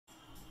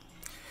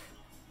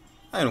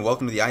Hi, and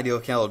welcome to the Ideal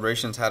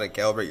Calibrations How to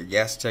Calibrate Your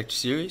Gas Detector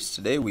series.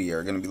 Today we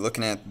are going to be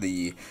looking at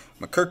the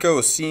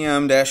Macurco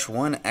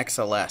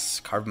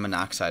CM-1XLS carbon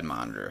monoxide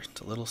monitor.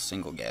 It's a little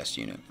single gas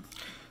unit.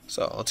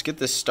 So let's get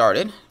this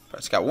started.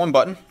 It's got one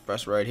button.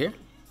 Press right here.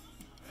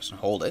 Press and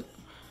hold it.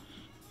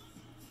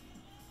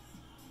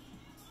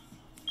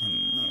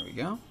 And there we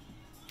go.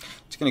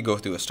 It's going to go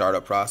through a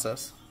startup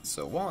process.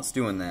 So while it's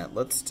doing that,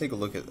 let's take a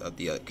look at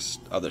the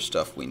other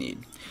stuff we need.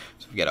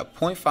 So we've got a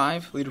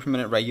 0.5 liter per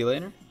minute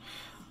regulator.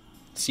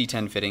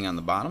 C10 fitting on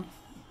the bottom,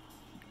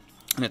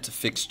 and it's a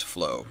fixed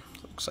flow.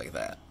 Looks like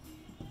that.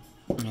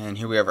 And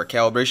here we have our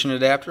calibration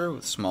adapter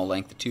with a small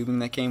length of tubing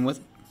that came with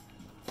it.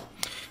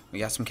 We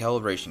got some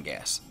calibration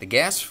gas. The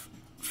gas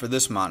for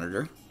this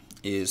monitor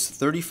is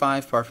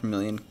 35 parts per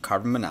million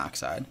carbon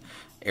monoxide,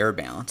 air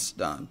balanced.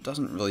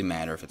 Doesn't really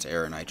matter if it's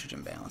air or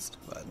nitrogen balanced,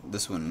 but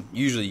this one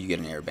usually you get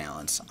an air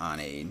balance on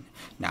a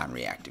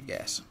non-reactive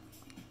gas.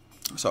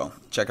 So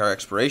check our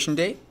expiration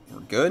date.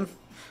 We're good.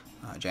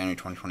 January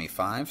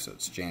 2025, so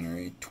it's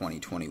January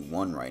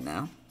 2021 right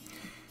now.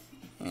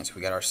 And so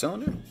we got our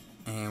cylinder,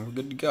 and we're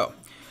good to go.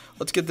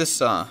 Let's get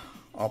this all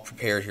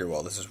prepared here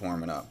while this is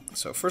warming up.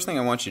 So first thing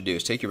I want you to do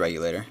is take your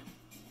regulator,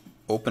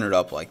 open it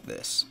up like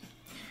this.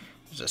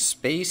 There's a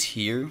space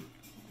here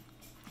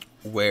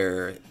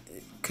where it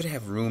could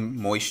have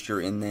room,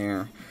 moisture in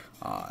there.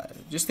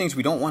 Just things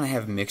we don't want to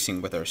have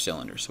mixing with our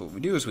cylinder. So what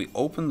we do is we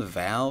open the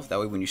valve. That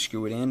way when you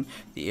screw it in,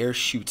 the air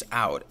shoots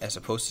out as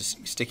opposed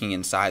to sticking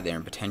inside there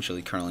and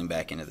potentially curling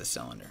back into the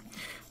cylinder.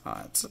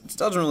 It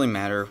doesn't really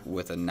matter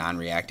with a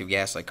non-reactive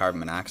gas like carbon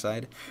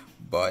monoxide,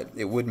 but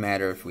it would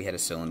matter if we had a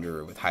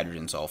cylinder with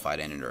hydrogen sulfide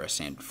in it or a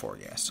standard 4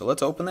 gas. So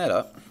let's open that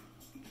up.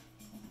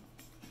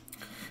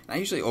 I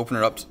usually open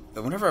it up,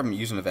 whenever I'm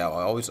using a valve,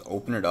 I always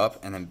open it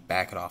up and then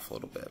back it off a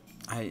little bit.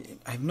 I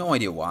have no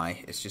idea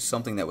why. It's just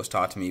something that was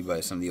taught to me by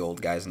some of the old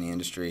guys in the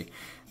industry,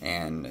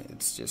 and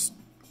it's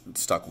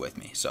stuck with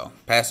me. So,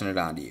 passing it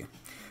on to you.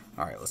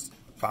 Alright, let's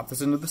pop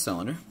this into the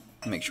cylinder.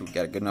 Make sure we've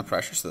got a good enough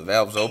pressure so the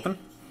valve's open.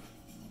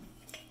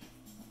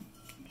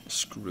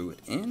 Screw it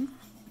in.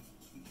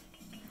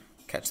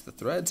 Catch the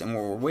threads, and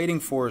what we're waiting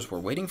for is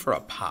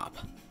a pop.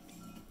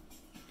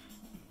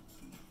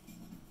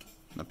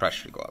 And the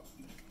pressure to go up.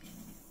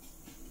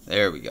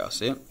 There we go,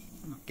 see?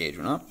 Gauge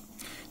went up.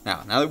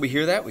 Now that we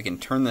hear that, we can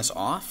turn this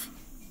off,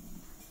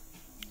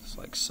 just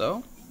like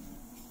so.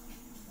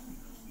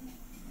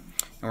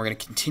 And we're going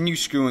to continue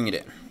screwing it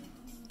in.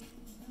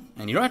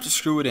 And you don't have to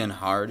screw it in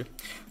hard.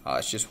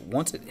 It's just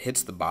once it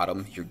hits the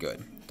bottom, you're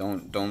good.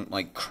 Don't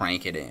like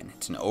crank it in.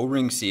 It's an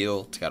O-ring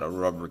seal. It's got a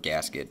rubber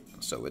gasket,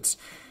 so it's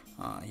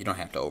you don't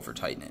have to over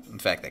tighten it. In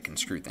fact, that can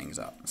screw things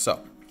up.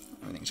 So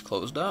everything's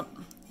closed up.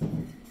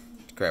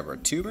 Let's grab our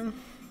tubing.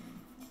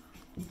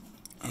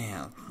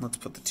 And let's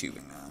put the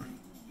tubing on.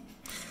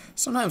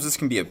 Sometimes this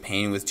can be a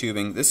pain with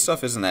tubing. This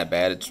stuff isn't that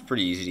bad. It's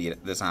pretty easy to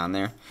get this on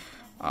there.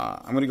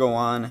 I'm going to go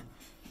on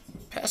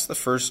past the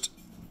first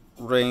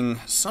ring.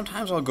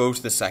 Sometimes I'll go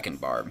to the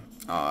second barb.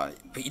 But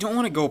you don't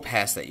want to go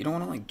past that. You don't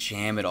want to like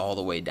jam it all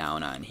the way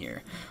down on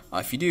here.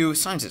 If you do,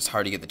 sometimes it's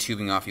hard to get the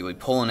tubing off. You'll be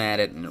pulling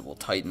at it and it will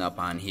tighten up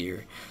on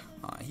here.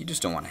 You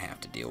just don't want to have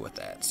to deal with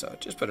that. So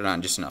just put it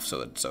on just enough so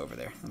it's over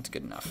there. That's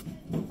good enough.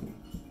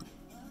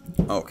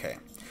 Okay.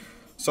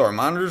 So our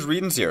monitor's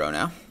reading 0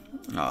 now.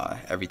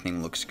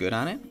 Everything looks good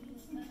on it.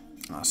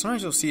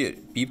 Sometimes you'll see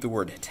it beep the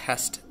word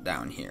test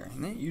down here,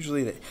 and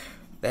usually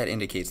that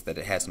indicates that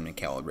it hasn't been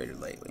calibrated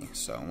lately.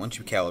 So once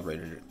you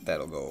calibrated it,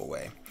 that'll go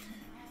away.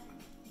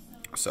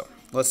 So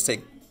let's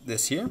take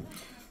this here.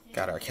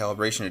 Got our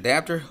calibration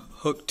adapter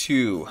hooked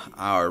to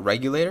our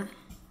regulator,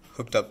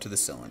 hooked up to the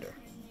cylinder.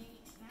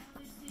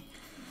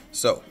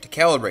 So to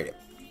calibrate it,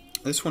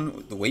 this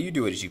one, the way you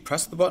do it is you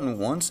press the button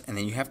once, and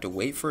then you have to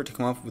wait for it to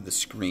come up with a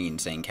screen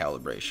saying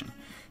calibration.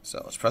 So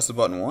let's press the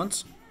button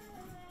once.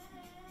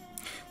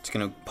 It's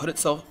going to put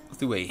itself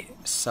through a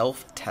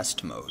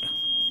self-test mode.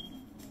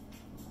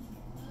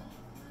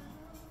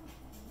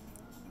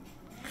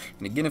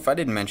 And again, if I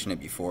didn't mention it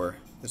before,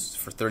 this is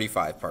for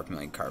 35 parts per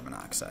million carbon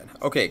monoxide.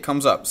 Okay, it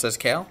comes up, says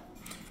cal.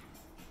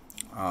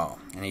 Oh,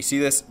 and you see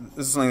this?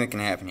 This is something that can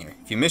happen here.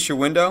 If you miss your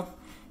window,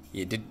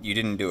 you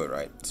didn't do it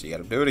right. So you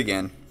got to do it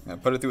again.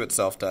 Put it through its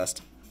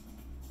self-test.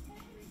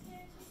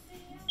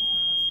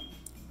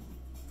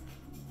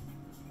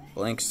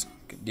 Blinks,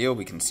 good deal,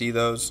 we can see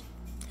those.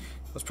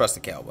 Let's press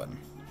the cal button.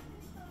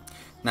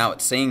 Now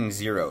it's saying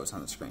zeros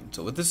on the screen.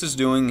 So what this is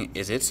doing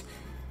is it's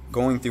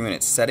going through and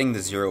it's setting the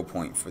 0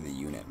 point for the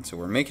unit. So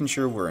we're making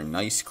sure we're in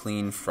nice,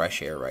 clean,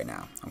 fresh air right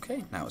now.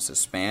 Okay, now it says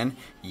span,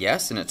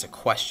 yes, and it's a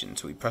question.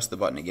 So we press the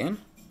button again.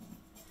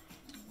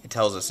 It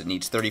tells us it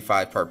needs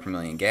 35 parts per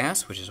million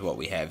gas, which is what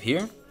we have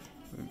here.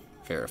 We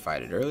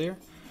verified it earlier.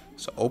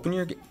 So open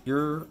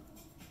your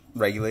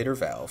regulator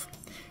valve.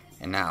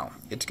 And now,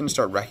 it's going to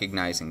start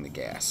recognizing the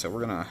gas. So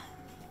we're going to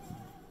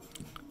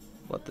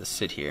let this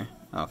sit here.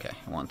 Okay,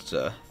 it wants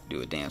to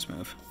do a dance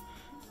move.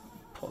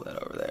 Pull that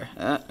over there.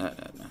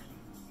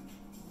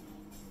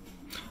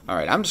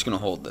 Alright, I'm just going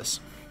to hold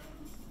this.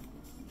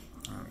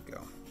 There we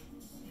go.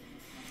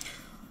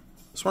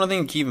 So one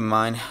thing to keep in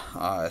mind,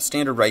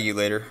 standard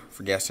regulator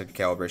for gas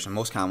detector calibration,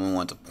 most common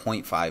one's a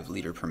 0.5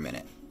 liter per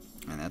minute,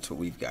 and that's what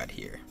we've got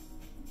here.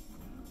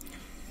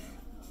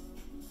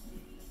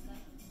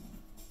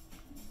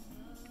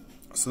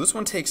 So this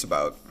one takes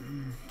about,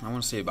 I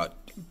want to say about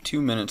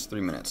 2 minutes,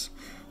 3 minutes.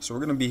 So we're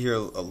going to be here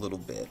a little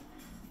bit.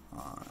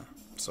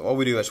 So all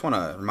we do, I just want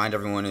to remind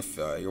everyone, if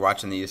you're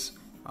watching these,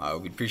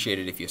 we'd appreciate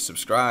it if you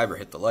subscribe or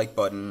hit the like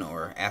button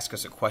or ask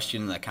us a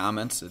question in the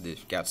comments if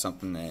you've got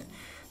something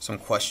some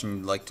question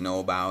you'd like to know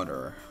about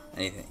or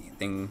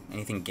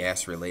anything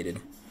gas related.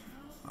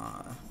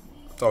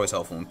 It's always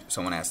helpful when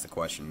someone asks the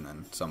question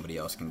and somebody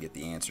else can get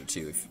the answer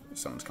too if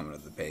someone's coming to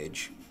the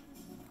page.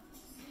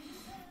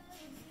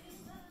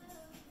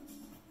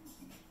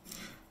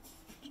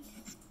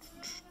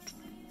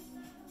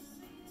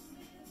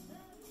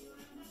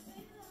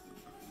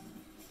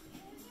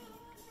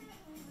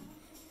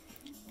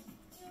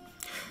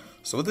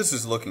 So what this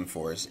is looking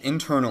for is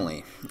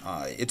internally,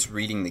 it's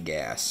reading the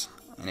gas,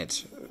 and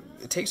it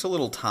takes a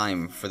little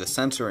time for the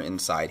sensor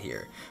inside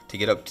here to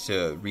get up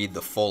to read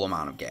the full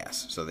amount of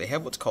gas. So they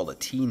have what's called a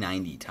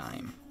T90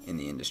 time in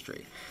the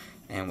industry.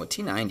 And what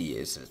T90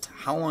 is, it's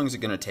how long is it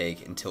going to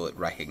take until it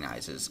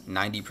recognizes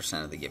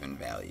 90% of the given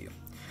value.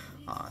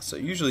 So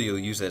usually you'll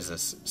use it as a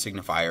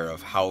signifier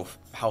of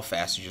how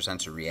fast does your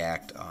sensor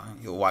react.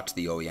 You'll watch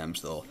the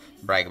OEMs, they'll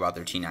brag about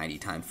their T90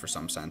 time for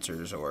some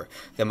sensors, or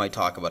they might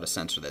talk about a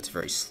sensor that's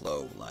very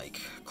slow, like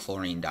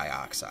chlorine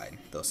dioxide.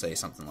 They'll say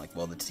something like,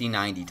 well, the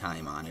T90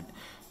 time on it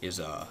is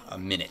a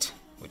minute,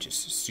 which is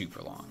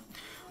super long.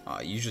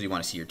 Usually you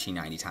want to see your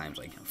T90 times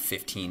like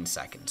 15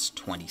 seconds,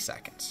 20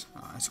 seconds.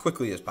 As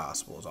quickly as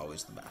possible is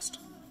always the best.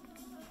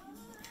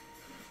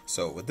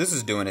 So what this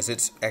is doing is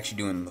it's actually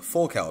doing the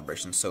full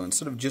calibration. So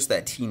instead of just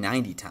that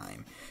T90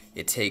 time,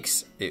 it's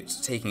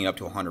taking it up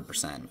to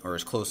 100%, or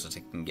as close as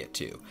it can get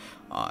to.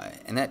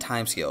 And that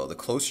time scale, the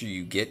closer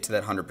you get to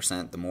that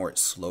 100%, the more it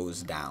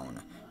slows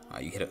down.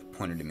 You hit a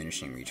point of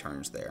diminishing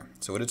returns there.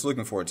 So what it's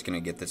looking for, it's going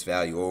to get this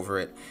value over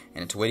it,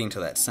 and it's waiting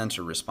until that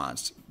sensor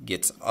response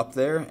gets up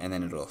there, and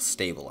then it'll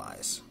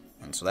stabilize.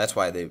 And so that's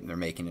why they're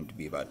making it to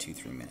be about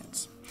 2-3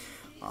 minutes.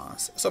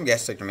 Some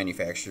gas detector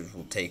manufacturers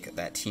will take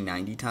that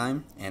T90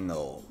 time, and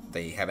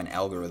they have an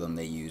algorithm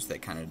they use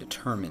that kind of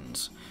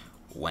determines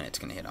when it's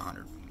going to hit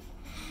 100.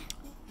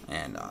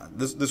 And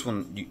this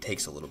one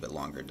takes a little bit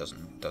longer. It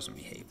doesn't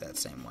behave that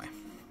same way.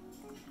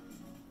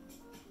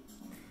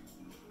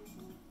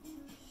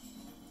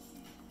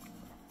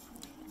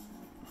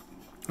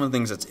 One of the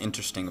things that's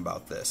interesting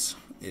about this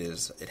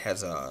is it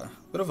has a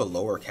bit of a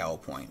lower cal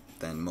point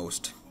than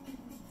most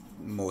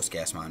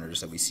gas monitors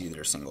that we see that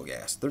are single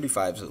gas.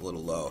 35 is a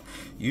little low.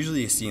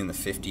 Usually you see in the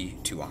 50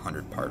 to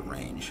 100 part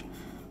range,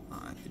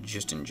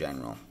 just in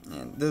general.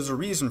 And there's a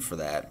reason for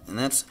that, and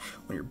that's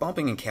when you're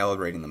bumping and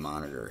calibrating the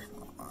monitor,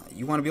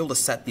 you want to be able to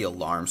set the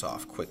alarms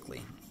off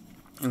quickly.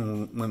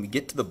 And when we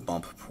get to the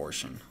bump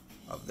portion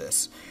of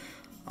this,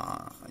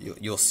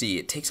 you'll see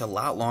it takes a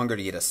lot longer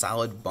to get a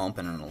solid bump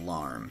and an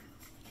alarm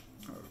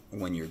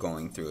when you're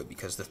going through it,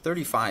 because the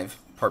 35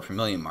 part per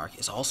million mark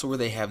is also where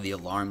they have the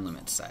alarm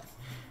limit set.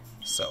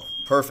 So,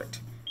 perfect.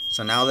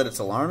 So now that it's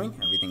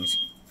alarming,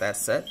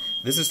 that's set,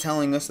 this is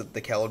telling us that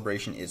the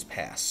calibration is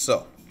passed.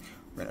 So,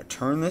 we're going to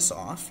turn this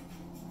off,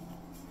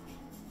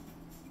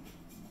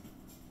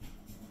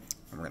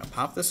 and we're going to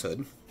pop this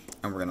hood,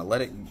 and we're going to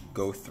let it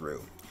go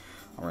through.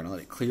 And we're going to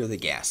let it clear the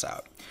gas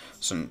out.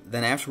 So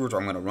then afterwards,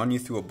 I'm going to run you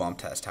through a bump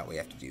test, how we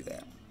have to do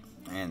that.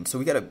 And so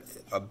we got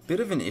a bit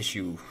of an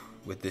issue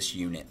with this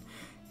unit,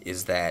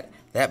 is that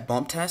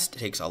bump test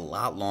takes a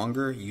lot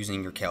longer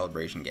using your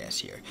calibration gas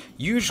here.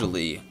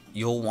 Usually,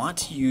 you'll want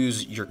to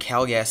use your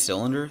cal gas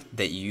cylinder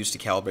that you use to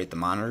calibrate the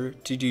monitor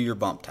to do your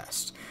bump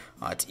test.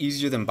 It's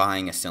easier than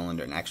buying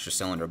an extra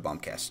cylinder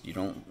bump gas. You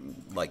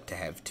don't like to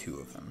have two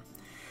of them.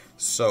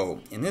 So,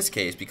 in this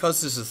case,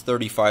 because this is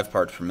 35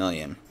 parts per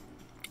million,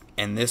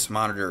 and this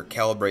monitor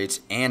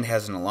calibrates and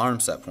has an alarm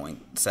set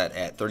point set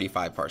at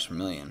 35 parts per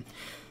million,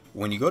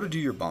 when you go to do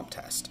your bump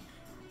test,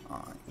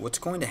 what's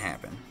going to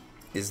happen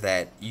is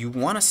that you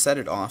want to set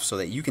it off so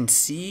that you can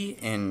see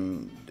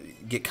and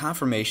get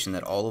confirmation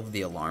that all of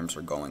the alarms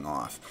are going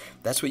off.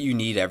 That's what you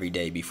need every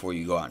day before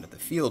you go out into the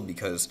field,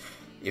 because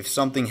if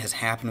something has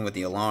happened with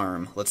the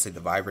alarm, let's say the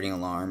vibrating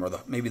alarm,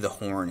 or maybe the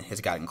horn has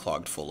gotten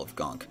clogged full of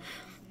gunk,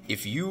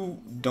 if you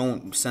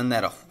don't send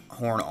that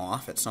horn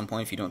off at some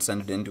point, if you don't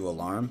send it into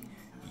alarm,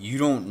 you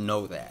don't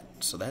know that.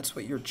 So that's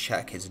what your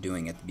check is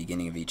doing at the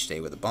beginning of each day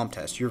with a bump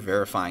test. You're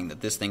verifying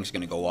that this thing's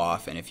going to go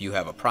off, and if you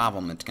have a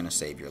problem, it's going to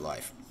save your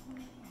life.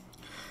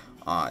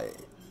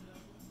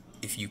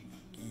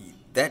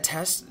 That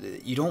test,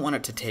 you don't want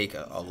it to take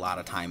a lot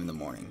of time in the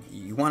morning.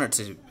 You want it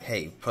to,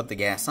 hey, put the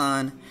gas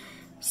on,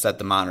 set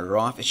the monitor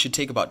off. It should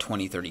take about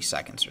 20-30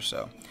 seconds or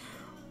so.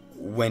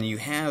 When you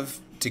have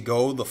to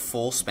go the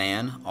full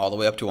span, all the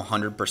way up to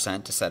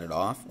 100% to set it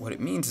off, what it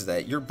means is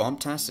that your bump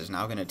test is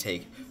now going to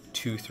take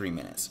 2-3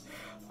 minutes.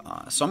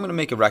 So I'm going to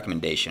make a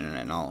recommendation,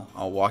 and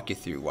I'll walk you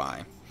through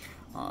why.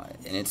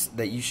 And it's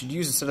that you should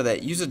use, instead of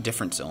that, use a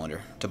different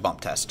cylinder to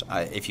bump test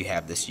if you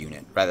have this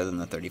unit, rather than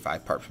the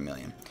 35 part per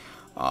million.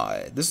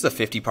 This is a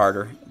 50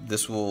 parter.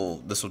 This will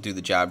do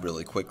the job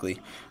really quickly,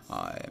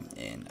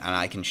 and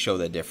I can show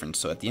the difference.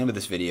 So at the end of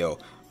this video,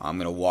 I'm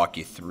going to walk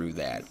you through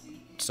that.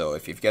 So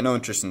if you've got no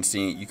interest in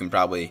seeing it, you can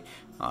probably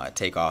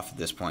take off at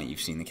this point.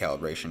 You've seen the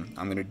calibration.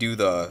 I'm going to do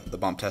the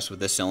bump test with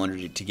this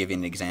cylinder to give you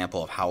an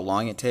example of how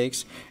long it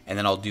takes, and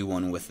then I'll do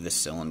one with this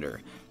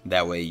cylinder.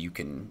 That way you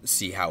can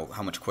see how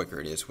much quicker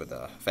it is with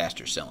a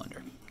faster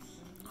cylinder.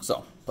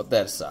 So put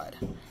that aside.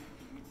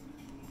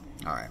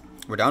 Alright,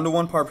 we're down to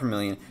 1 part per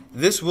million.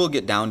 This will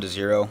get down to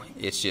 0.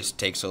 It just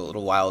takes a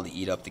little while to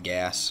eat up the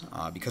gas.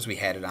 Because we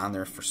had it on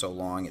there for so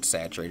long, it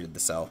saturated the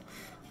cell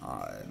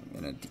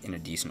in a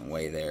decent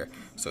way there.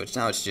 So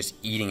now it's just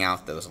eating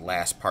out those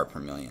last part per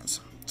millions.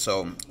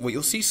 So what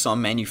you'll see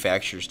some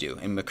manufacturers do,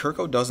 and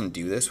Macurco doesn't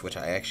do this, which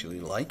I actually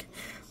like,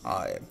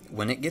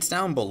 when it gets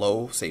down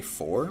below, say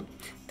 4,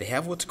 they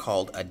have what's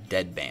called a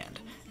dead band.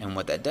 And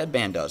what that dead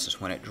band does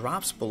is when it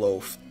drops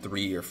below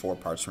 3 or 4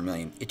 parts per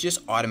million, it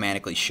just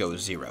automatically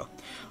shows 0.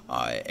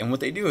 And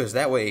what they do is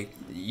that way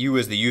you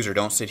as the user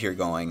don't sit here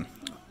going,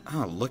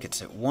 oh look,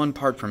 it's at 1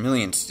 part per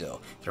million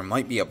still. There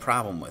might be a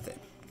problem with it.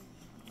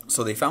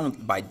 So they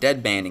found by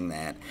dead banding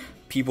that,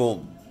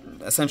 people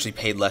essentially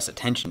paid less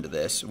attention to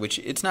this, which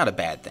it's not a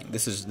bad thing.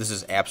 This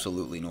is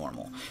absolutely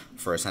normal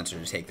for a sensor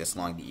to take this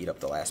long to eat up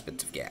the last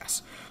bits of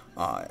gas.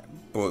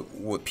 But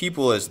what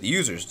people as the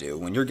users do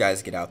when your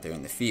guys get out there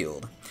in the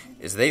field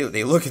is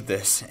they look at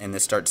this and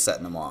this starts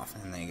setting them off,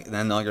 and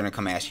then they're going to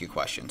come ask you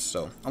questions.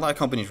 So a lot of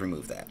companies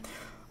remove that.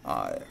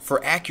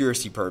 For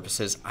accuracy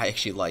purposes, I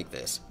actually like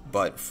this,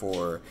 but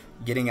for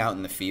getting out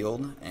in the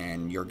field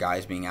and your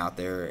guys being out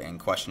there and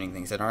questioning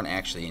things that aren't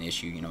actually an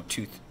issue, you know,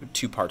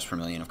 two parts per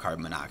million of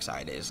carbon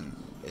monoxide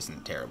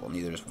isn't terrible.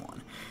 Neither is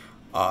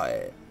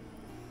 1.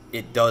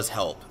 It does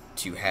help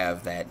to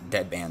have that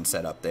dead band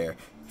set up there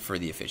for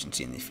the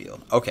efficiency in the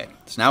field. Okay,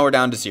 so now we're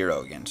down to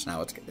 0 again. So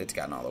now it's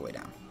gotten all the way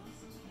down.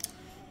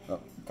 Oh,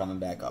 coming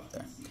back up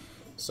there.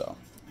 So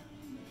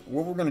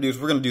what we're going to do is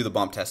we're going to do the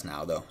bump test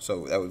now, though,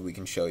 so that way we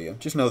can show you.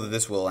 Just know that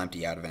this will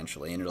empty out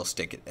eventually, and it'll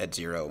stick at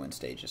 0 and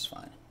stay just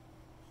fine.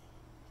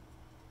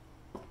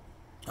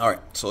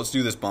 Alright, so let's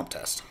do this bump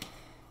test.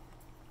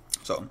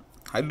 So,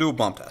 how to do a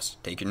bump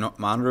test. Take your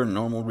monitor in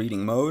normal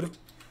reading mode,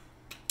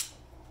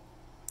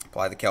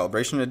 apply the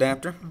calibration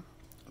adapter,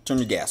 turn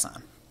your gas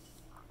on.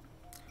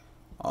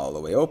 All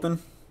the way open,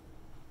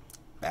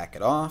 back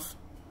it off.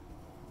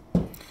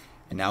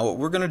 And now what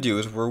we're going to do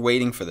is we're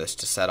waiting for this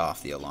to set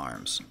off the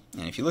alarms.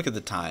 And if you look at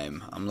the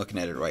time, I'm looking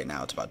at it right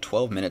now, it's about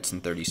 12 minutes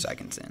and 30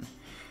 seconds in.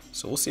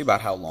 So we'll see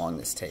about how long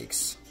this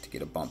takes to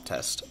get a bump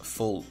test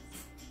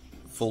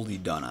fully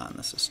done on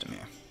the system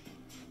here.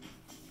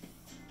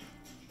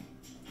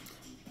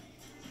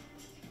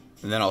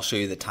 And then I'll show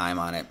you the time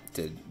on it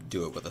to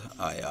do it with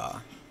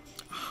a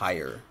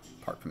higher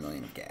part per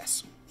million of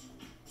gas.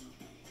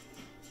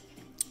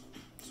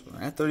 So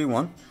we're at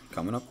 31,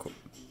 coming up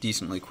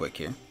decently quick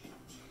here.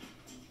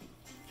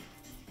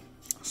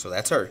 So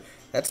that's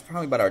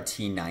probably about our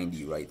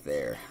T90 right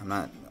there.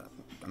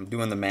 I'm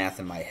doing the math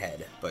in my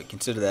head, but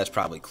consider that's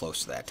probably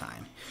close to that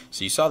time.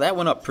 So you saw that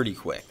went up pretty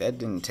quick. That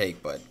didn't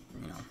take but,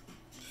 you know,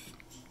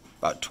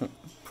 about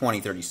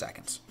 20-30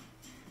 seconds.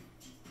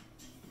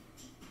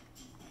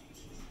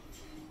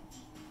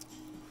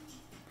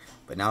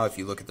 But now if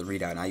you look at the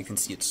readout, now you can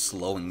see it's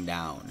slowing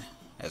down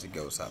as it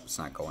goes up. It's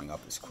not going up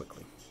as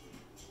quickly.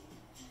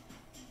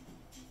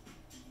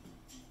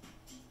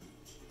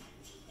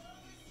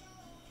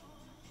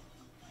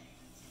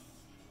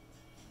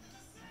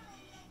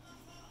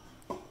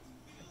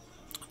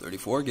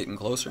 .34, getting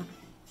closer.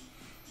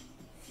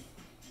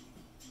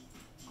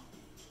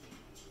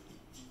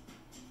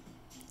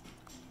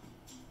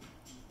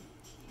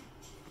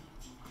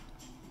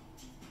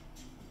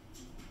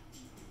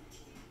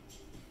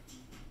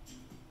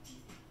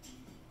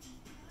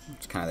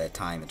 It's kind of that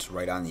time, it's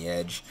right on the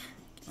edge,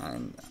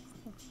 and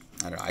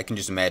I don't know, I can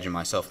just imagine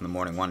myself in the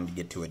morning wanting to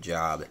get to a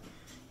job,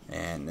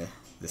 and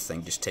this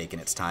thing just taking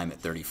its time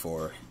at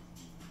 34.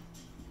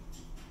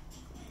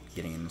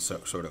 Getting in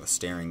sort of a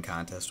staring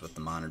contest with the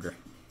monitor.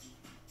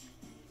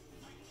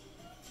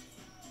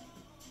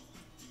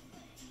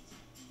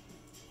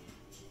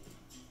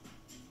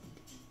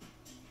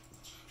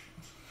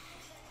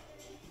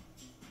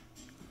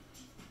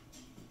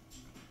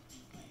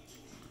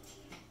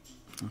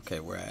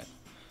 Okay, we're at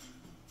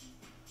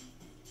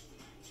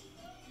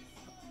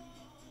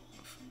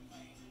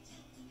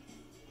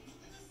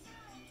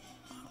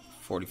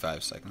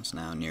 45 seconds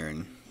now,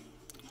 nearing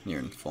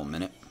full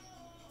minute.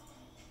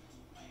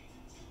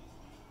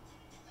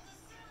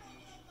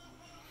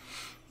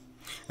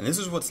 And this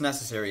is what's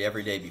necessary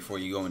every day before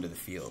you go into the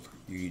field.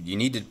 You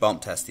need to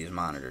bump test these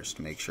monitors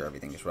to make sure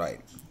everything is right.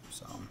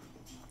 So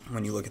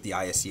when you look at the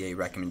ISCA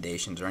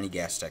recommendations or any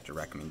gas detector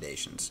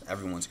recommendations,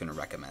 everyone's going to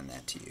recommend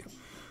that to you,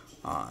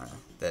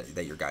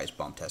 that your guys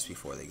bump test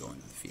before they go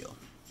into the field.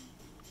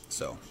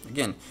 So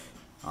again,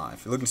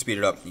 If you're looking to speed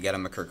it up, you got a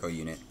Macurco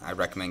unit. I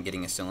recommend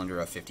getting a cylinder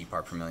of 50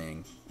 part per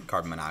million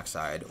carbon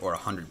monoxide or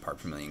 100 part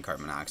per million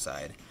carbon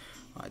monoxide,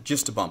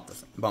 just to bump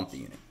the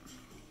unit,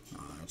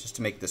 just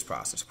to make this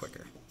process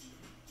quicker.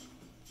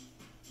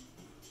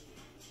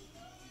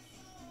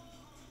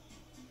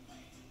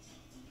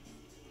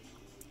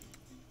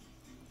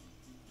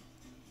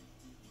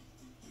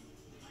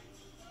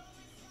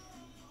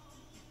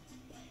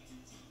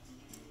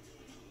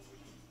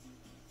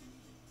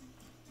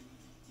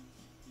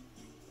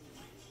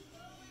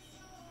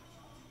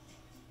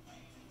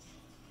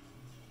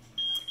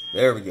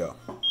 There we go.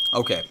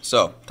 Okay,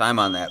 so time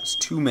on that was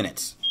 2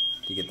 minutes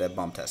to get that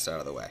bump test out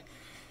of the way.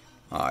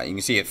 You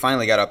can see it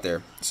finally got up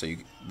there. So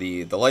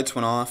the lights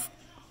went off,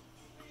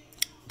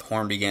 the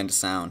horn began to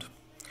sound,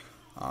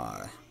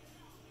 and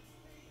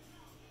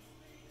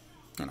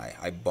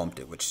I bumped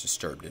it, which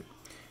disturbed it.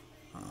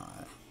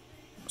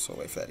 So I'll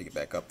wait for that to get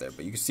back up there.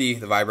 But you can see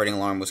the vibrating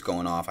alarm was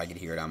going off. I could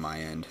hear it on my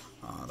end,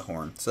 the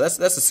horn. So that's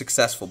a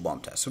successful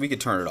bump test. So we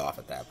could turn it off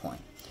at that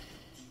point.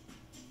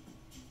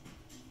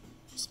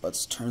 So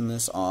let's turn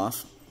this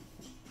off.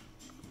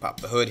 Pop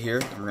the hood here,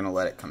 and we're going to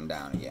let it come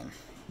down again.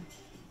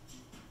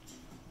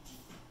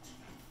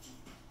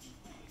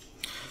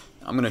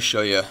 I'm going to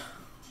show you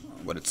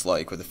what it's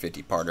like with a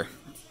 50-parter,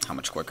 how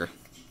much quicker.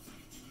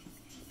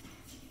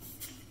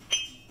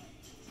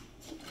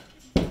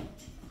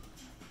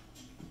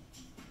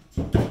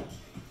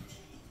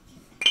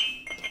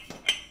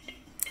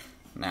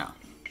 Now,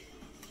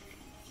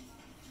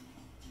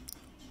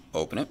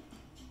 open it.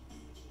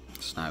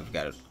 So now I've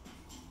got it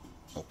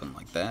open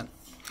like that.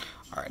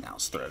 Alright, now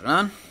let's thread it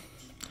on.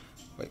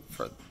 Wait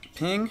for the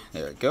ping.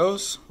 There it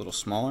goes. A little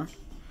smaller.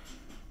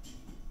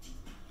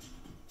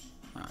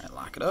 Alright,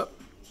 lock it up.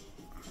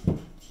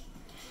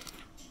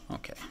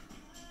 Okay.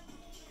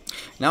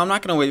 Now I'm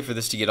not going to wait for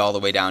this to get all the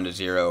way down to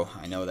 0.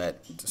 I know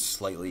that just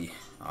slightly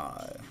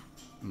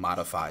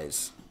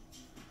modifies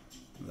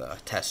the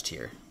test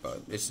here,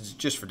 but this is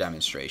just for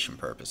demonstration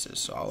purposes.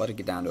 So I'll let it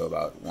get down to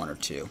about 1 or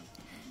 2,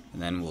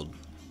 and then we'll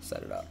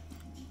set it up.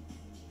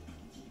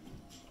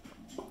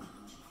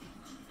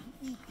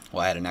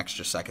 We'll add an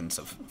extra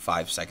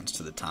 5 seconds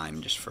to the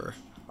time just for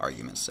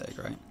argument's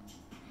sake, right?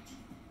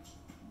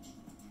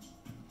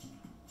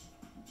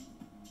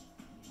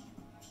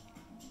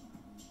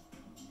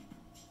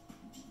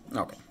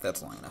 Okay,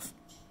 that's long enough.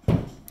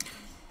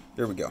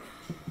 Here we go.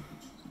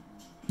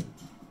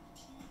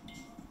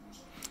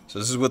 So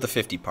this is with the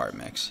 50-part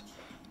mix.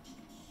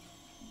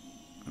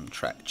 I'm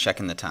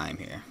checking the time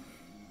here.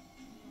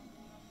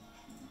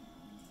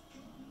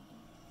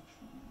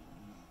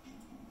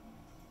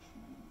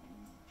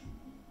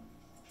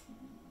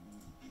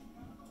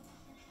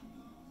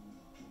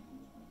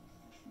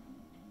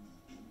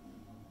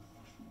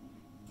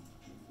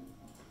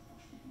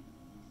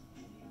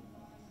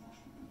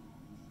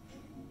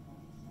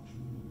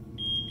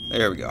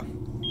 There we go.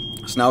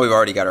 So now we've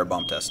already got our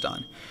bump test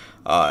done.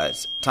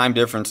 Time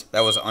difference,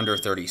 that was under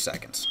 30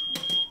 seconds.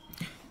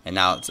 And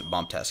now it's a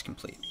bump test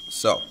complete.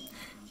 So,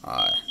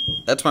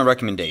 that's my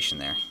recommendation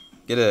there.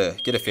 Get a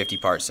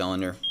 50-part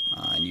cylinder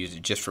and use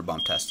it just for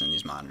bump testing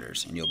these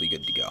monitors, and you'll be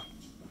good to go.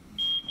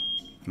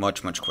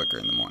 Much, much quicker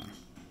in the morning.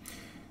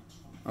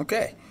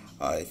 Okay.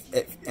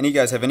 If any of you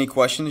guys have any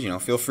questions,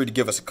 feel free to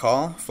give us a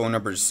call. Phone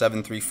number is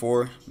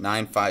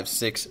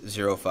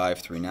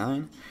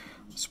 734-956-0539.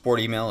 Support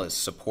email is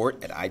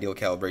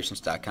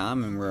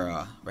support@idealcalibrations.com, and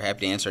we're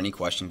happy to answer any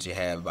questions you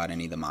have about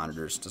any of the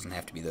monitors. It doesn't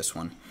have to be this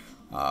one,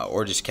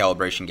 or just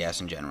calibration gas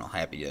in general.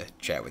 Happy to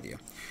chat with you.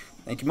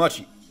 Thank you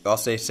much. Y'all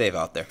stay safe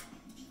out there.